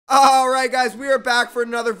Alright guys, we are back for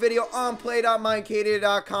another video on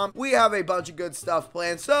play.mindkda.com. We have a bunch of good stuff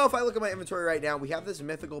planned. So if I look at my inventory right now, we have this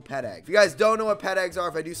mythical pet egg. If you guys don't know what pet eggs are,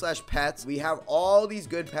 if I do /pets, we have all these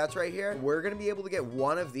good pets right here. We're going to be able to get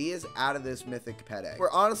one of these out of this mythic pet egg.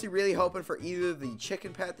 We're honestly really hoping for either the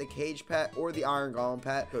chicken pet, the cage pet, or the iron golem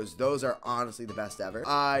pet, because those are honestly the best ever.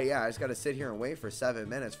 Yeah, I just got to sit here and wait for 7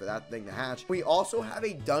 minutes for that thing to hatch. We also have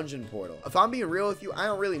a dungeon portal. If I'm being real with you, I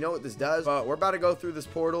don't really know what this does, but we're about to go through this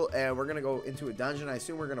portal and we're gonna go into a dungeon. I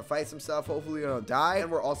assume we're gonna fight some stuff. Hopefully we don't die. And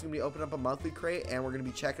we're also gonna be opening up a monthly crate and we're gonna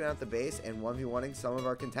be checking out the base and 1v1ing some of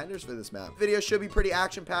our contenders for this map. The video should be pretty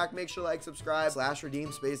action-packed. Make sure to like, subscribe,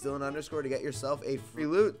 /redeem space Dylan _ to get yourself a free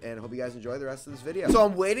loot. And hope you guys enjoy the rest of this video. So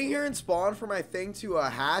I'm waiting here in spawn for my thing to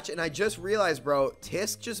hatch, and I just realized, bro,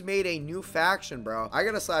 Tisk just made a new faction, bro. I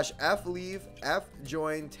gotta /F leave, F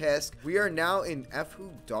join Tisk. We are now in F who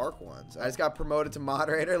dark ones. I just got promoted to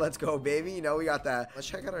moderator. Let's go, baby. You know we got that. Let's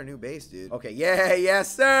check out our new base, dude. Okay, yeah,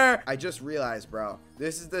 yes, sir. I just realized, bro,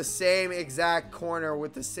 this is the same exact corner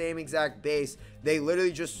with the same exact base. They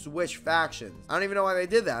literally just switched factions. I don't even know why they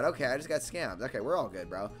did that. Okay, I just got scammed. Okay, we're all good,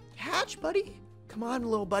 bro. Hatch, buddy. Come on,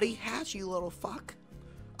 little buddy. Hatch, you little fuck.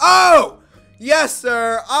 Oh! Yes,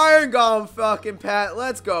 sir. Iron Golem fucking pet.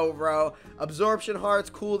 Let's go, bro. Absorption hearts,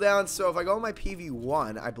 cooldown. So if I go on my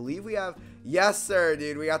PV1, I believe we have... Yes, sir,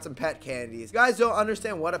 dude. We got some pet candies. You guys don't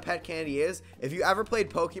understand what a pet candy is. If you ever played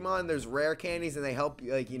Pokemon, there's rare candies and they help,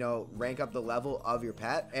 like, you know, rank up the level of your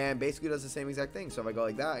pet. And basically does the same exact thing. So if I go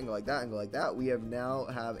like that and go like that and go like that, we have now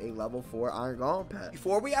have a level 4 Iron Golem pet.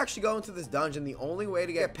 Before we actually go into this dungeon, the only way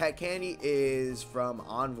to get pet candy is from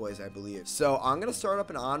envoys, I believe. So I'm going to start up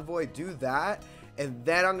an envoy, do that. And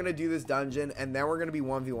then I'm going to do this dungeon, and then we're going to be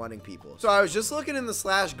 1v1ing people. So I was just looking in the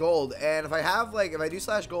 /gold, and if I have, like, if I do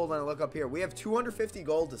 /gold and I look up here, we have 250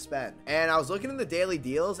 gold to spend. And I was looking in the daily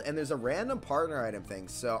deals, and there's a random partner item thing.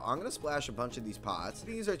 So I'm going to splash a bunch of these pots.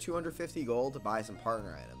 These are 250 gold to buy some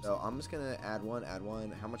partner items. So I'm just going to add one.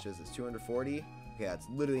 How much is this? 240? Okay, that's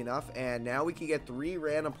literally enough. And now we can get 3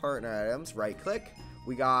 random partner items. Right click.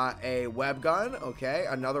 We got a web gun, okay,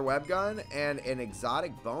 another web gun, and an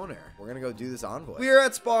exotic boner. We're gonna go do this envoy. We are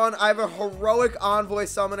at spawn. I have a heroic envoy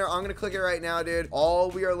summoner. I'm gonna click it right now, dude. All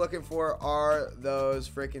we are looking for are those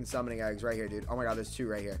freaking summoning eggs right here, dude. Oh my god, there's 2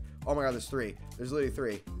 right here. Oh my god, there's 3. There's literally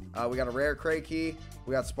 3. We got a rare crate key.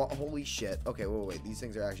 We got spawn. Holy shit. Okay, wait. These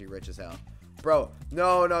things are actually rich as hell. Bro,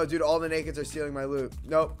 no, dude, all the nakeds are stealing my loot.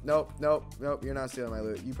 Nope, you're not stealing my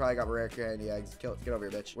loot. You probably got rare candy eggs. Get over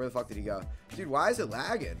here, bitch. Where the fuck did he go? Dude, why is it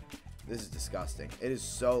lagging? This is disgusting. It is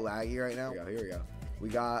so laggy right now. Here we go. We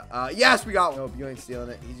got, yes, we got one. Nope, you ain't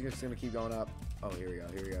stealing it. He's just gonna keep going up. Oh, here we go.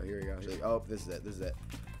 Oh, this is it.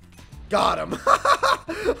 Got him.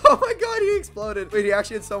 Oh my god, he exploded. Wait, he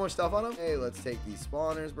actually had so much stuff on him? Hey, let's take these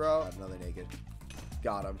spawners, bro. Another naked.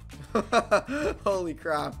 Got him. Holy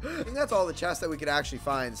crap. I think that's all the chests that we could actually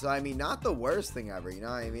find. So, I mean, not the worst thing ever, you know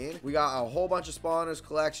what I mean? We got a whole bunch of spawners,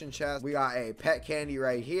 collection chests. We got a pet candy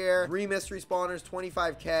right here. 3 mystery spawners,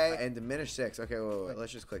 25k, and diminished 6. Okay, wait.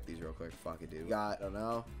 Let's just click these real quick. Fuck it, dude. We got, I don't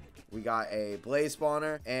know. We got a blaze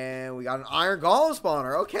spawner and we got an iron golem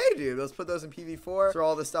spawner. Okay, dude, let's put those in PV4. Throw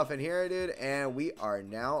all this stuff in here, dude, and we are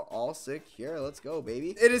now all secure. Let's go,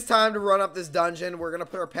 baby. It is time to run up this dungeon. We're gonna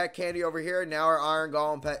put our pet candy over here. Now our iron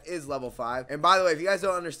golem pet is level 5. And by the way, if you guys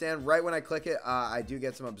don't understand, right when I click it, I do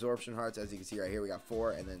get some absorption hearts. As you can see right here, we got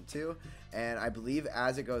 4 and then 2. And I believe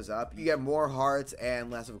as it goes up, you get more hearts and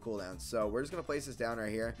less of a cooldown. So we're just gonna place this down right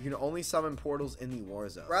here. You can only summon portals in the war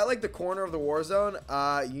zone. Right, like the corner of the war zone,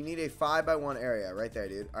 you need a 5x1 area right there,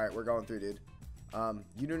 dude. All right, we're going through, dude.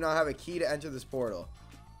 You do not have a key to enter this portal.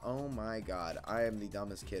 Oh my god, I am the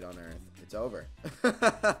dumbest kid on earth. It's over.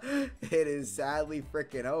 It is sadly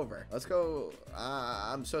freaking over. Let's go.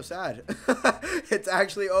 I'm so sad. It's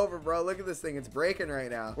actually over, bro. Look at this thing. It's breaking right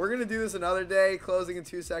now. We're gonna do this another day, closing in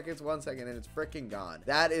 2 seconds, 1 second, and it's freaking gone.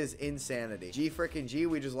 That is insanity. G,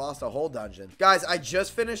 we just lost a whole dungeon. Guys, I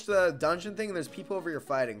just finished the dungeon thing and there's people over here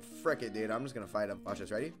fighting. Frick it, dude. I'm just gonna fight them. Watch this.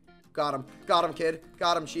 Ready? Got him, kid.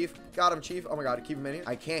 Got him, chief. Oh my god, keep him in here.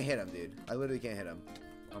 I can't hit him, dude. I literally can't hit him.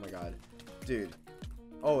 Oh my god, dude.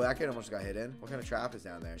 Oh, that kid almost got hit in. What kind of trap is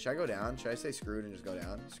down there? Should I go down? Should I stay screwed and just go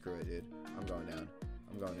down? Screw it, dude. I'm going down.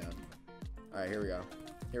 All right, here we go.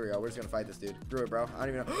 We're just gonna fight this dude. Screw it, bro. I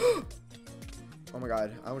don't even know. Oh my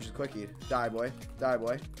god, I almost just quickied. Die, boy. We're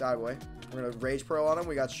gonna rage pearl on him.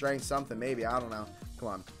 We got strength something, maybe. I don't know. Come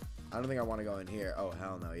on. I don't think I want to go in here. Oh,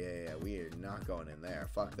 hell no. Yeah. We are not going in there.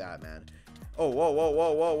 Fuck that, man. Oh, whoa.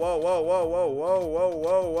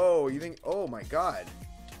 You think, oh my god.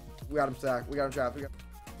 We got him stacked. We got him trapped.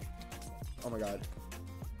 Oh my god.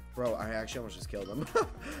 Bro, I actually almost just killed him.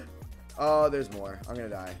 Oh, there's more. I'm gonna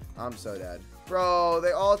die. I'm so dead. Bro,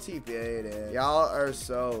 they all TP'd it. Y'all are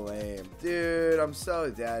so lame. Dude, I'm so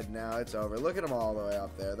dead now. It's over. Look at them all the way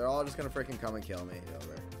up there. They're all just gonna freaking come and kill me.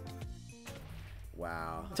 Over.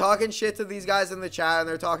 Wow. Talking shit to these guys in the chat, and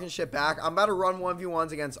they're talking shit back. I'm about to run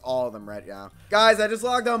 1v1s against all of them right now. Guys, I just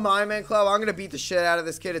logged on My Man Club. I'm going to beat the shit out of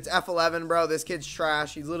this kid. It's F11, bro. This kid's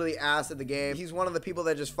trash. He's literally ass at the game. He's one of the people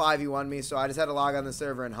that just 5v1 me, so I just had to log on the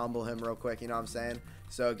server and humble him real quick. You know what I'm saying?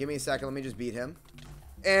 So give me a second. Let me just beat him.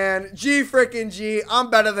 And G freaking G.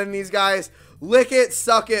 I'm better than these guys. Lick it,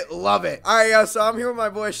 suck it, love it. All right, yo, so I'm here with my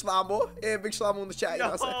boy Schlambo. Hey, big Schlambo in the chat. Yo,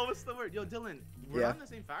 you know what's the word? Yo, Dylan, we're not in the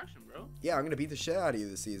same faction, bro. Yeah, I'm going to beat the shit out of you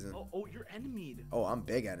this season. Oh, you're enemied. Oh, I'm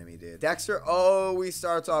big enemy, dude. Dexter always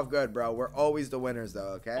starts off good, bro. We're always the winners, though,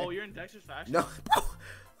 okay? Oh, you're in Dexter's faction? No, bro.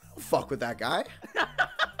 Don't fuck with that guy.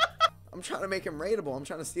 I'm trying to make him raidable. I'm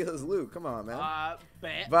trying to steal his loot. Come on, man.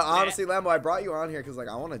 But honestly, Lambo, I brought you on here because, like,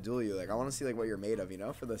 I want to duel you. Like, I want to see, like, what you're made of, you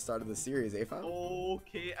know, for the start of the series, eh, fam?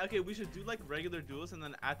 Okay, we should do, like, regular duels, and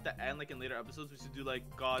then at the end, like, in later episodes, we should do, like,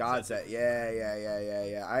 God set.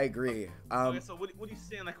 Yeah. I agree. Okay, so what are you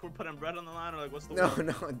saying? Like, we're putting bread on the line, or, like, what's the word?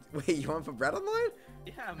 No. Wait, you want to put bread on the line?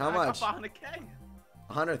 Yeah, man. How much? I got 100K.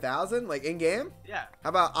 100,000, like in game? Yeah. How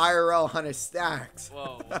about IRL 100 stacks?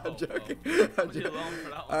 Whoa. I'm joking. I'm joking.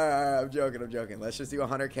 All right, I'm joking. Let's just do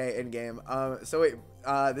 100K in game. So wait,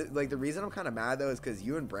 like the reason I'm kind of mad though is because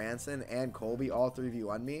you and Branson and Colby all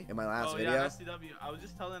 3v1 me in my last video. Yeah, SCW. I was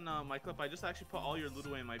just telling my clip. I just actually put all your loot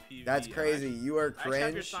away in my PV. That's crazy. You are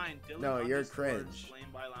cringe. No, you're cringe.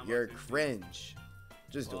 You're cringe.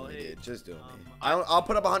 Just do me, dude. Just do me. I'll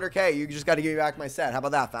put up 100K. You just got to give me back my set. How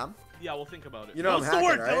about that, fam? Yeah, we'll think about it. You know I'm hacking,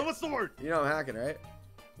 right? Dylan, what's the word? You know I'm hacking, right?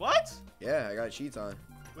 What? Yeah, I got cheats on.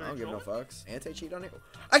 Wait, I don't give no fucks. Anti-cheat on it?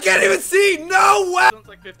 I can't even see! No way! It's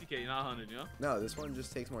like 50K, not 100, you know? No, this one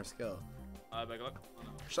just takes more skill. Back luck. Oh, no.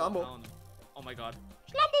 Schlambo. Oh my god.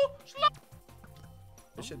 Schlambo!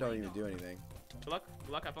 This shit don't even do anything. Good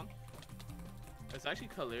luck, have fun. It's actually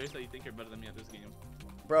hilarious that you think you're better than me at this game.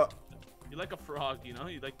 Bro. You're like a frog, you know?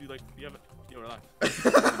 You have it. Yo, relax.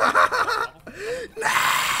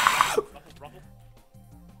 No! Ruffle.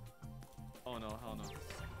 Oh no, hell no.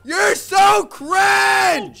 You're so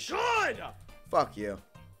cringe! Oh, God! Fuck you.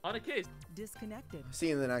 On a case. Disconnected. See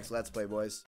you in the next Let's Play, boys.